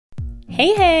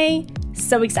Hey!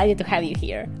 So excited to have you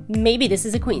here. Maybe this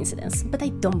is a coincidence, but I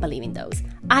don't believe in those.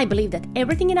 I believe that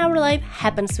everything in our life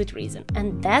happens with reason,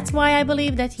 and that's why I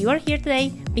believe that you are here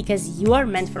today, because you are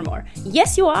meant for more.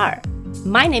 Yes, you are!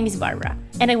 My name is Barbara,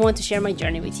 and I want to share my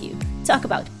journey with you, talk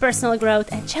about personal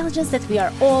growth and challenges that we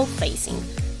are all facing.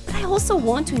 But I also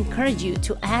want to encourage you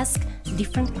to ask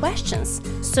different questions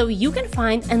so you can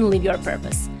find and live your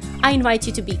purpose. I invite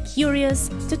you to be curious,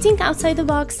 to think outside the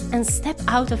box, and step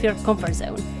out of your comfort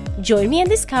zone. Join me and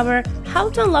discover how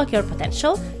to unlock your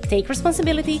potential, take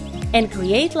responsibility, and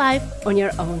create life on your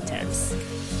own terms.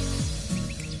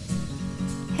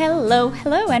 Hello,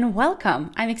 and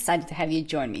welcome. I'm excited to have you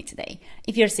join me today.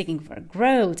 If you're seeking for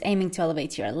growth, aiming to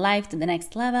elevate your life to the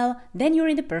next level, then you're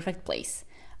in the perfect place.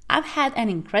 I've had an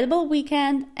incredible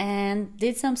weekend and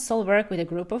did some soul work with a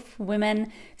group of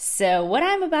women, so what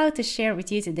I'm about to share with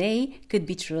you today could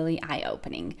be truly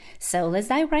eye-opening. So let's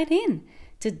dive right in.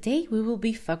 Today we will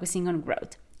be focusing on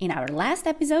growth. In our last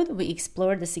episode, we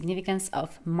explored the significance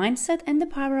of mindset and the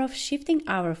power of shifting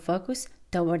our focus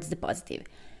towards the positive.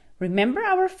 Remember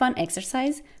our fun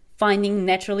exercise, finding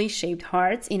naturally shaped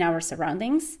hearts in our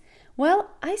surroundings? Well,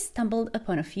 I stumbled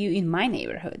upon a few in my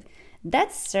neighborhood.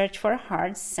 That search for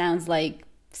hearts sounds like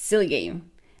a silly game.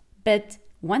 But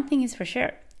one thing is for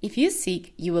sure, if you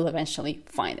seek, you will eventually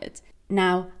find it.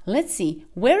 Now, let's see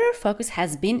where our focus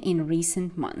has been in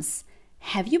recent months.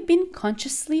 Have you been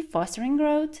consciously fostering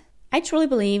growth? I truly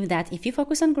believe that if you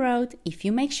focus on growth, if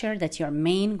you make sure that your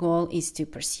main goal is to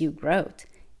pursue growth,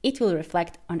 it will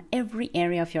reflect on every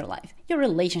area of your life. Your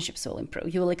relationships will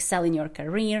improve, you will excel in your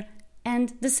career,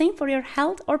 and the same for your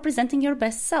health or presenting your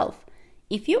best self.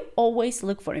 If you always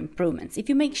look for improvements, if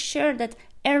you make sure that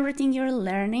everything you're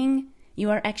learning, you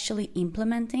are actually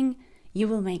implementing, you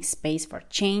will make space for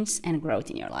change and growth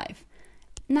in your life.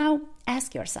 Now,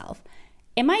 ask yourself,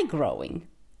 am I growing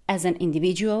as an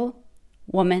individual,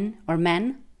 woman, or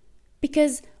man?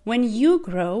 Because when you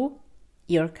grow,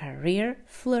 your career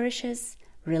flourishes,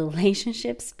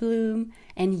 relationships bloom,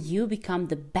 and you become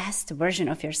the best version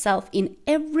of yourself in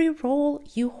every role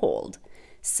you hold.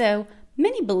 So,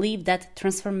 many believe that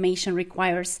transformation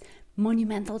requires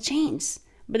monumental change,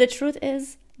 but the truth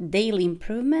is, daily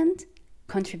improvement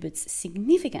contributes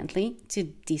significantly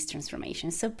to this transformation.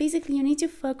 So basically, you need to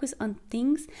focus on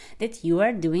things that you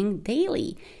are doing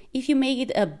daily. If you make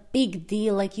it a big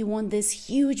deal, like you want this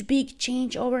huge, big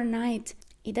change overnight,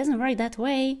 it doesn't work that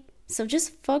way. So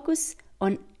just focus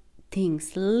on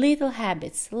things, little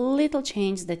habits, little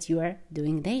change that you are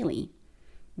doing daily.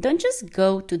 Don't just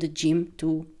go to the gym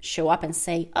to show up and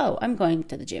say, oh, I'm going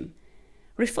to the gym.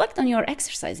 Reflect on your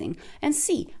exercising and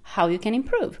see how you can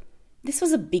improve. This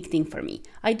was a big thing for me.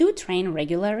 I do train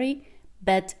regularly,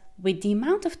 but with the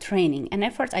amount of training and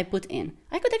effort I put in,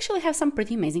 I could actually have some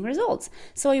pretty amazing results.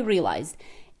 So I realized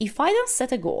if I don't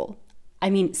set a goal,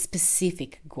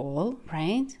 specific goal,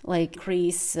 right? Like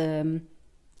increase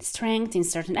strength in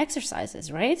certain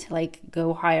exercises, right? Like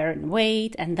go higher in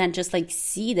weight and then just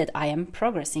see that I am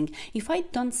progressing. If I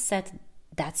don't set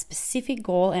that specific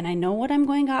goal and I know what I'm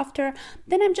going after,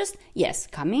 then I'm just,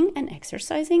 coming and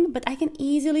exercising, but I can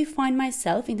easily find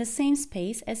myself in the same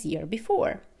space as year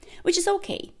before, which is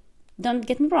okay. Don't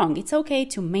get me wrong. It's okay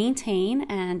to maintain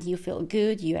and you feel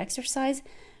good, you exercise,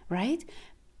 right?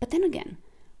 But then again,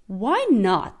 why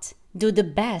not do the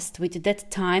best with that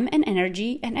time and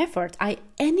energy and effort I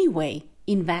anyway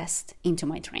invest into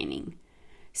my training?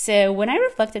 So when I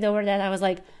reflected over that, I was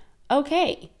like,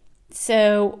 okay,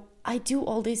 so I do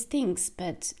all these things,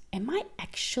 but am I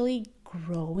actually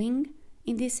growing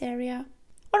in this area?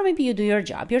 Or maybe you do your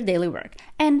job, your daily work,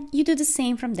 and you do the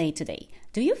same from day to day.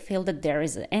 Do you feel that there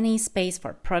is any space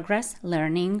for progress,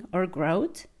 learning, or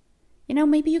growth?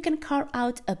 Maybe you can carve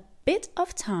out a bit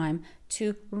of time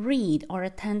to read or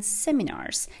attend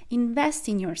seminars, invest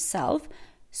in yourself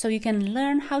so you can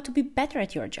learn how to be better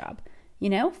at your job.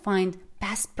 Find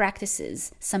best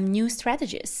practices, some new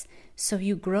strategies, so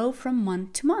you grow from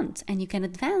month to month and you can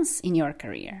advance in your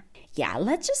career.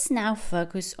 Let's just now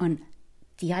focus on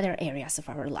the other areas of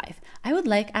our life. I would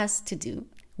like us to do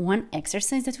one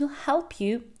exercise that will help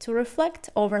you to reflect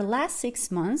over last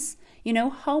 6 months,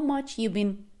 how much you've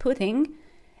been putting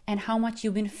and how much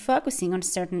you've been focusing on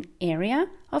certain area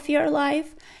of your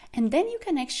life. And then you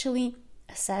can actually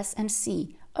assess and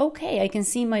see, okay, I can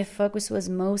see my focus was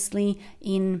mostly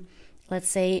in, let's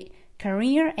say,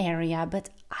 career area, but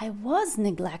I was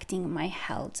neglecting my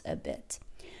health a bit.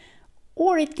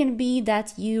 Or it can be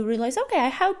that you realize, okay, I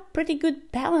have pretty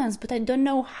good balance, but I don't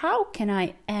know how can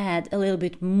I add a little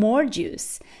bit more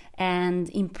juice and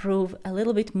improve a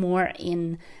little bit more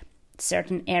in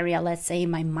certain area, let's say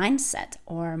my mindset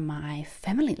or my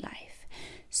family life.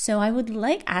 So I would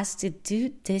like us to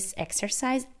do this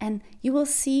exercise, and you will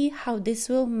see how this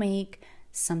will make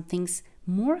some things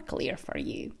more clear for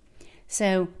you.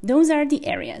 So those are the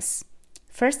areas.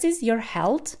 First is your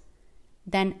health,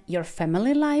 then your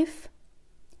family life,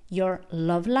 your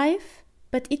love life,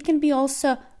 but it can be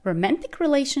also romantic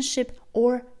relationship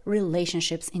or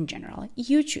relationships in general.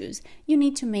 You choose. You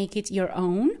need to make it your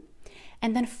own.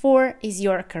 And then 4 is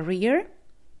your career,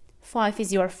 5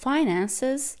 is your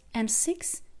finances, and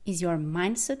 6 is your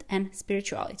mindset and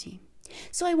spirituality.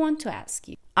 So I want to ask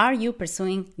you, are you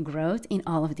pursuing growth in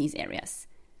all of these areas?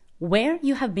 Where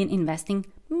you have been investing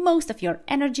most of your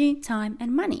energy, time,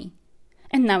 and money?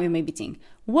 And now you may be thinking,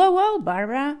 whoa,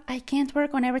 Barbara, I can't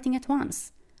work on everything at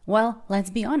once. Well,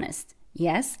 let's be honest.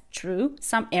 Yes, true,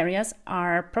 some areas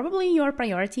are probably your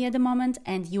priority at the moment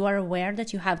and you are aware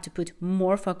that you have to put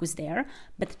more focus there,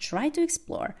 but try to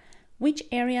explore which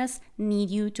areas need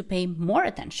you to pay more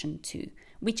attention to,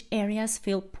 which areas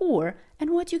feel poor, and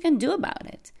what you can do about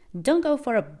it. Don't go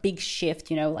for a big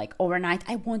shift, like overnight,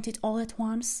 I want it all at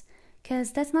once,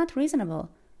 because that's not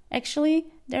reasonable. Actually,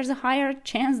 there's a higher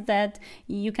chance that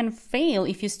you can fail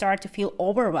if you start to feel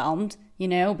overwhelmed,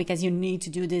 because you need to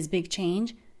do this big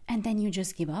change, and then you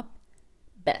just give up.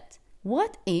 But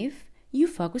what if you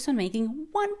focus on making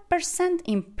 1%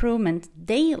 improvement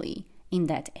daily in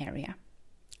that area?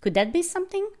 Could that be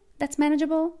something that's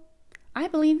manageable? I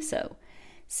believe so.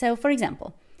 So, for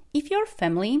example, if your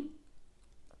family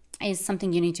is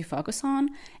something you need to focus on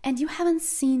and you haven't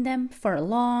seen them for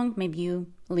long, maybe you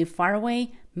live far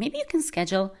away, maybe you can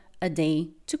schedule a day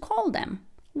to call them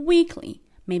weekly.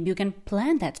 Maybe you can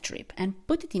plan that trip and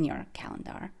put it in your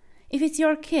calendar. If it's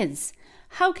your kids,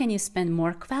 how can you spend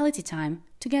more quality time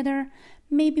together?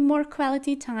 Maybe more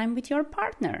quality time with your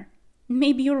partner.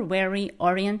 Maybe you're very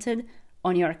oriented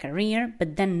on your career,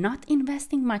 but then not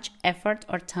investing much effort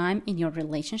or time in your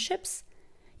relationships.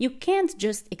 You can't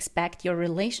just expect your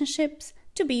relationships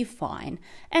to be fine,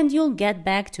 and you'll get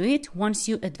back to it once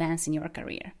you advance in your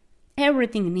career.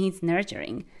 Everything needs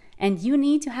nurturing, and you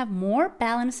need to have more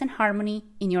balance and harmony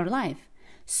in your life.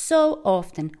 So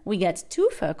often we get too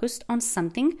focused on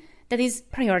something that is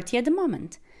priority at the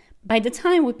moment. By the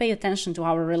time we pay attention to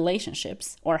our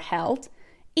relationships or health,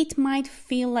 it might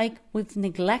feel like we've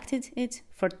neglected it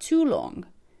for too long.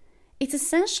 It's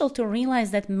essential to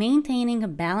realize that maintaining a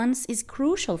balance is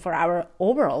crucial for our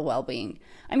overall well-being.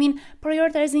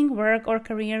 Prioritizing work or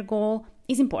career goal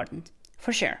is important,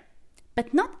 for sure,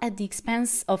 but not at the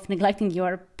expense of neglecting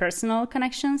your personal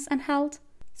connections and health.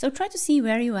 So try to see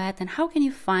where you're at and how can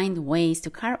you find ways to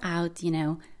carve out,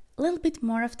 a little bit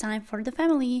more of time for the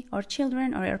family or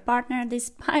children or your partner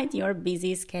despite your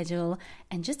busy schedule,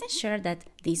 and just ensure that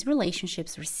these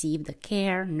relationships receive the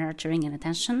care, nurturing, and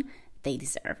attention they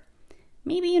deserve.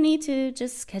 Maybe you need to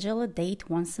just schedule a date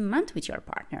once a month with your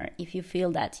partner if you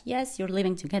feel that, yes, you're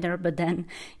living together, but then,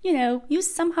 you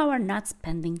somehow are not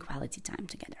spending quality time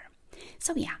together.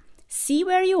 So yeah, see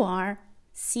where you are,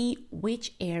 see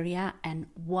which area and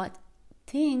what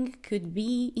thing could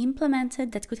be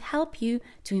implemented that could help you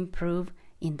to improve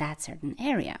in that certain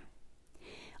area.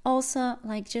 Also,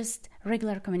 just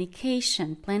regular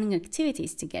communication, planning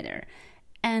activities together,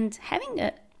 and having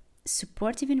a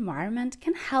supportive environment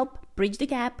can help bridge the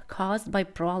gap caused by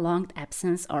prolonged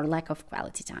absence or lack of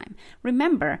quality time.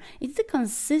 Remember, it's the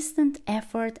consistent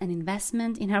effort and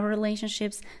investment in our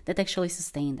relationships that actually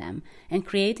sustain them, and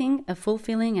creating a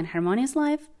fulfilling and harmonious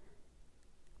life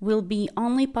will be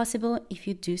only possible if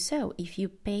you do so, if you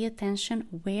pay attention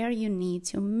where you need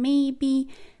to maybe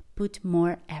put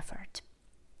more effort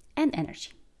and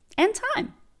energy and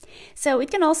time. So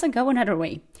it can also go another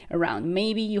way around.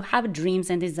 Maybe you have dreams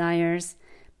and desires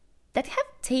that have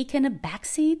taken a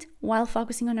backseat while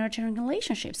focusing on nurturing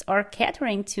relationships or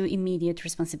catering to immediate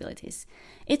responsibilities.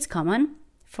 It's common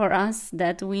for us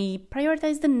that we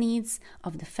prioritize the needs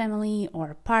of the family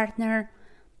or partner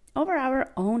over our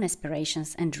own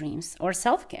aspirations and dreams or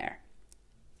self-care.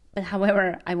 But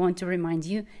however, I want to remind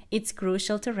you, it's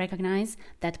crucial to recognize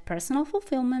that personal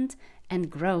fulfillment and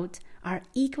growth are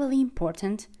equally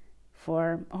important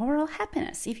for overall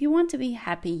happiness. If you want to be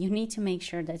happy, you need to make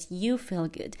sure that you feel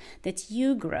good, that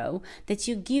you grow, that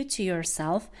you give to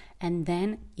yourself, and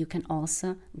then you can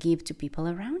also give to people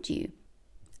around you.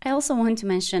 I also want to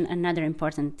mention another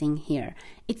important thing here.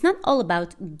 It's not all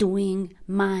about doing,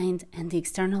 mind, and the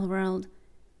external world.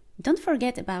 Don't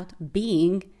forget about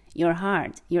being your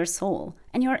heart, your soul,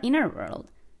 and your inner world.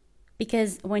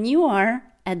 Because when you are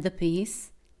at the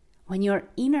peace, when your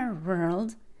inner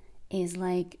world is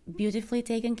beautifully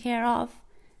taken care of,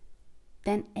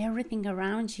 then everything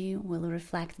around you will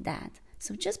reflect that.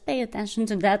 So just pay attention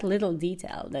to that little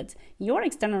detail, that your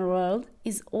external world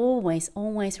is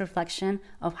always reflection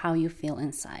of how you feel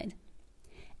inside.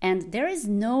 And there is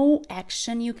no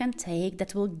action you can take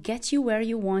that will get you where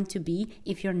you want to be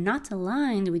if you're not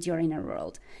aligned with your inner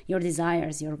world, your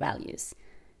desires, your values.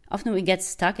 Often we get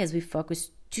stuck as we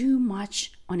focus too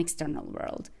much on external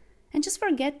world and just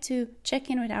forget to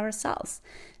check in with ourselves.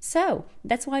 So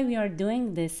that's why we are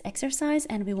doing this exercise,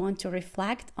 and we want to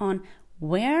reflect on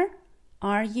where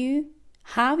are you,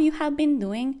 how you have been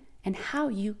doing, and how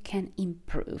you can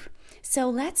improve. So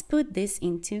let's put this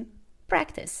into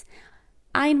practice.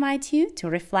 I invite you to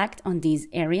reflect on these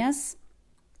areas.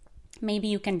 Maybe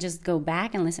you can just go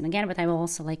back and listen again, but I will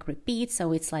also repeat.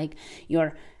 So it's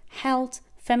your health,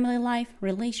 family life,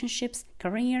 relationships,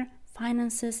 career,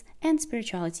 finances, and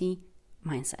spirituality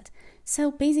mindset.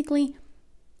 So basically,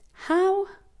 how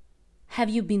have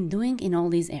you been doing in all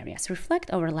these areas? Reflect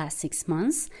over the last 6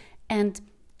 months and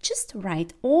just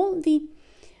write all the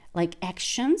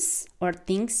actions or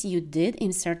things you did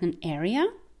in certain area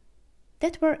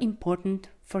that were important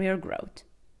for your growth.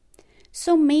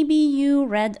 So maybe you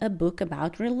read a book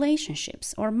about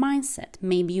relationships or mindset.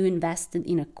 Maybe you invested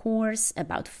in a course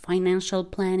about financial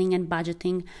planning and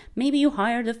budgeting. Maybe you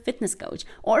hired a fitness coach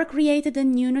or created a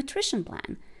new nutrition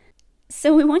plan.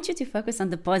 So we want you to focus on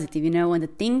the positive, on the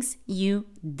things you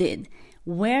did.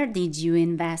 Where did you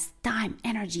invest time,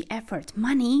 energy, effort,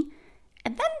 money?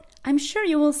 And then I'm sure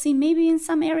you will see maybe in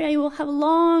some area you will have a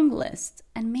long list.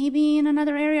 And maybe in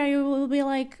another area you will be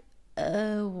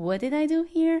what did I do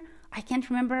here? I can't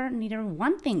remember neither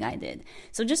one thing I did.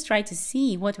 So just try to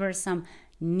see what were some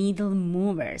needle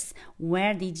movers.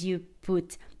 Where did you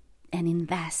put and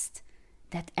invest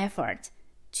that effort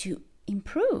to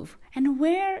improve? And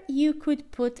where you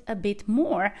could put a bit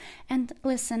more. And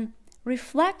listen,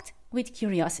 reflect with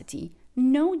curiosity.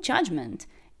 No judgment.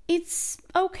 It's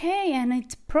okay, and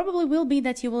it probably will be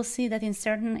that you will see that in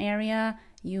certain area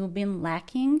you've been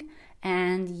lacking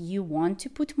and you want to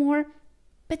put more,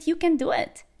 but you can do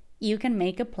it. You can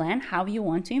make a plan how you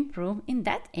want to improve in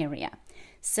that area.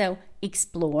 So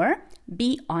explore,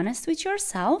 be honest with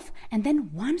yourself, and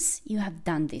then once you have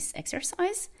done this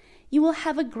exercise, you will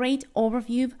have a great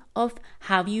overview of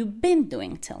how you've been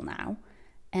doing till now.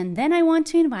 And then I want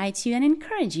to invite you and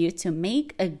encourage you to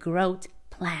make a growth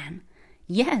plan.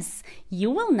 Yes, you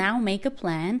will now make a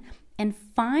plan and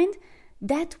find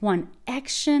that one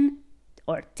action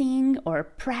or thing or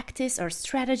practice or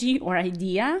strategy or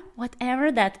idea,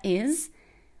 whatever that is,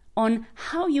 on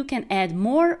how you can add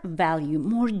more value,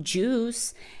 more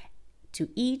juice to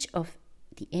each of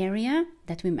the area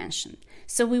that we mentioned.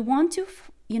 So we want to,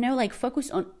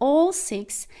 focus on all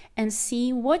 6 and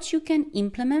see what you can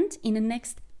implement in the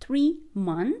next 3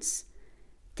 months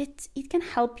that it can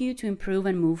help you to improve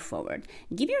and move forward.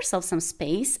 Give yourself some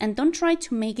space and don't try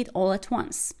to make it all at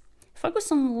once.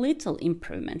 Focus on little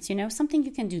improvements, something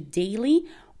you can do daily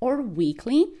or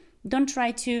weekly. Don't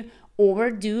try to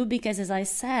overdo, because as I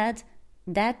said,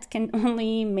 that can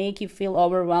only make you feel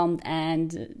overwhelmed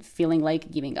and feeling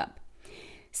like giving up.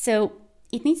 So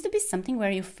it needs to be something where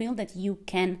you feel that you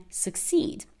can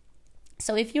succeed.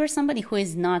 So if you're somebody who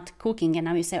is not cooking and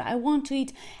now you say, I want to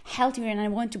eat healthier and I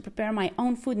want to prepare my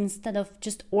own food instead of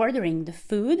just ordering the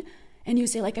food, and you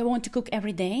say I want to cook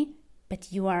every day,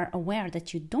 but you are aware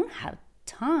that you don't have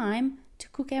time to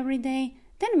cook every day,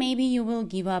 then maybe you will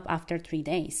give up after 3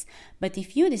 days. But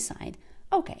if you decide,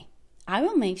 okay, I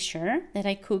will make sure that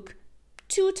I cook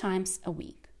 2 times a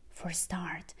week for a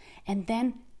start, and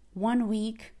then 1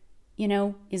 week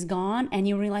is gone and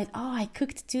you realize, I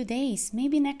cooked 2 days.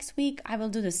 Maybe next week I will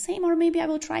do the same, or maybe I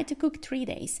will try to cook 3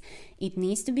 days. It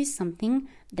needs to be something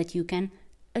that you can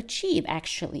achieve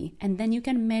actually. And then you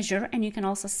can measure and you can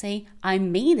also say, I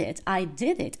made it, I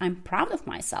did it, I'm proud of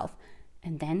myself.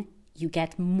 And then you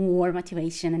get more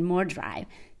motivation and more drive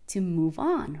to move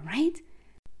on, right?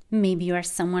 Maybe you are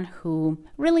someone who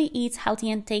really eats healthy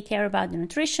and take care about the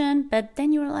nutrition, but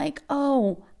then you're like,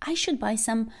 I should buy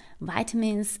some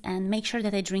vitamins and make sure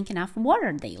that I drink enough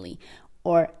water daily,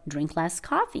 or drink less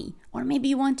coffee, or maybe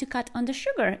you want to cut on the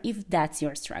sugar if that's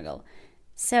your struggle.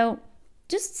 So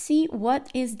just see what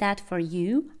is that for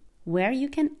you, where you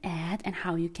can add and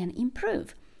how you can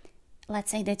improve.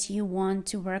 Let's say that you want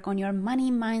to work on your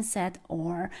money mindset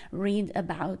or read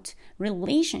about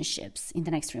relationships in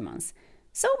the next 3 months.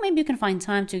 So maybe you can find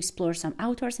time to explore some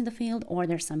authors in the field,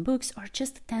 order some books, or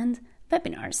just attend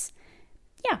webinars.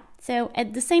 Yeah, so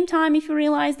at the same time, if you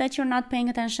realize that you're not paying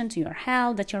attention to your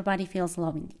health, that your body feels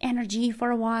low in energy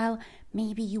for a while,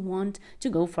 maybe you want to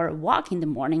go for a walk in the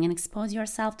morning and expose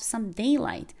yourself to some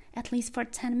daylight at least for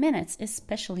 10 minutes,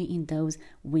 especially in those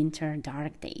winter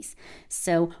dark days.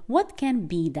 So what can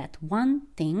be that one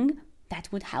thing that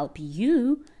would help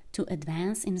you to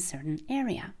advance in a certain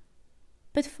area?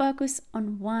 But focus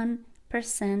on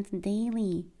 1%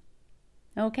 daily.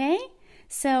 Okay?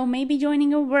 So maybe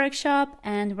joining a workshop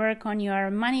and work on your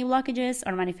money blockages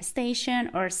or manifestation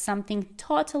or something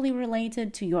totally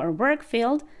related to your work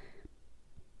field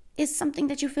is something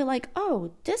that you feel like,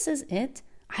 oh, this is it.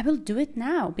 I will do it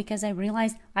now because I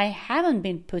realized I haven't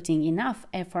been putting enough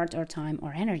effort or time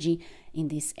or energy in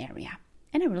this area.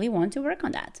 And I really want to work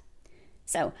on that.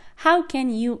 So how can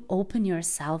you open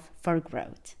yourself for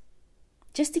growth?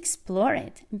 Just explore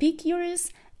it. Be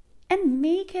curious and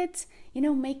make it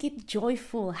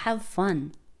joyful, have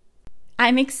fun.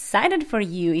 I'm excited for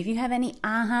you. If you have any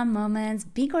aha moments,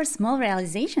 big or small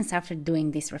realizations after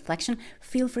doing this reflection,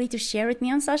 feel free to share with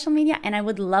me on social media and I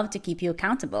would love to keep you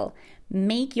accountable.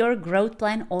 Make your growth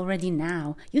plan already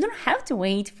now. You don't have to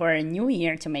wait for a new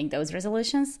year to make those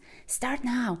resolutions. Start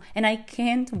now, and I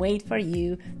can't wait for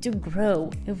you to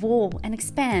grow, evolve, and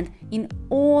expand in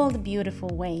all the beautiful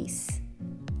ways.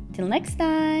 Till next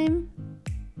time!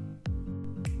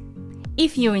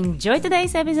 If you enjoyed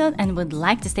today's episode and would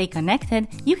like to stay connected,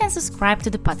 you can subscribe to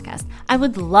the podcast. I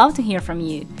would love to hear from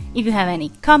you. If you have any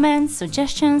comments,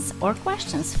 suggestions, or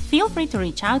questions, feel free to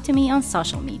reach out to me on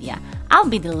social media. I'll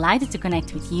be delighted to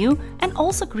connect with you and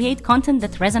also create content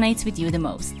that resonates with you the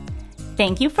most.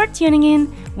 Thank you for tuning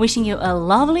in, wishing you a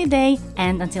lovely day,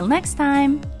 and until next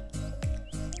time!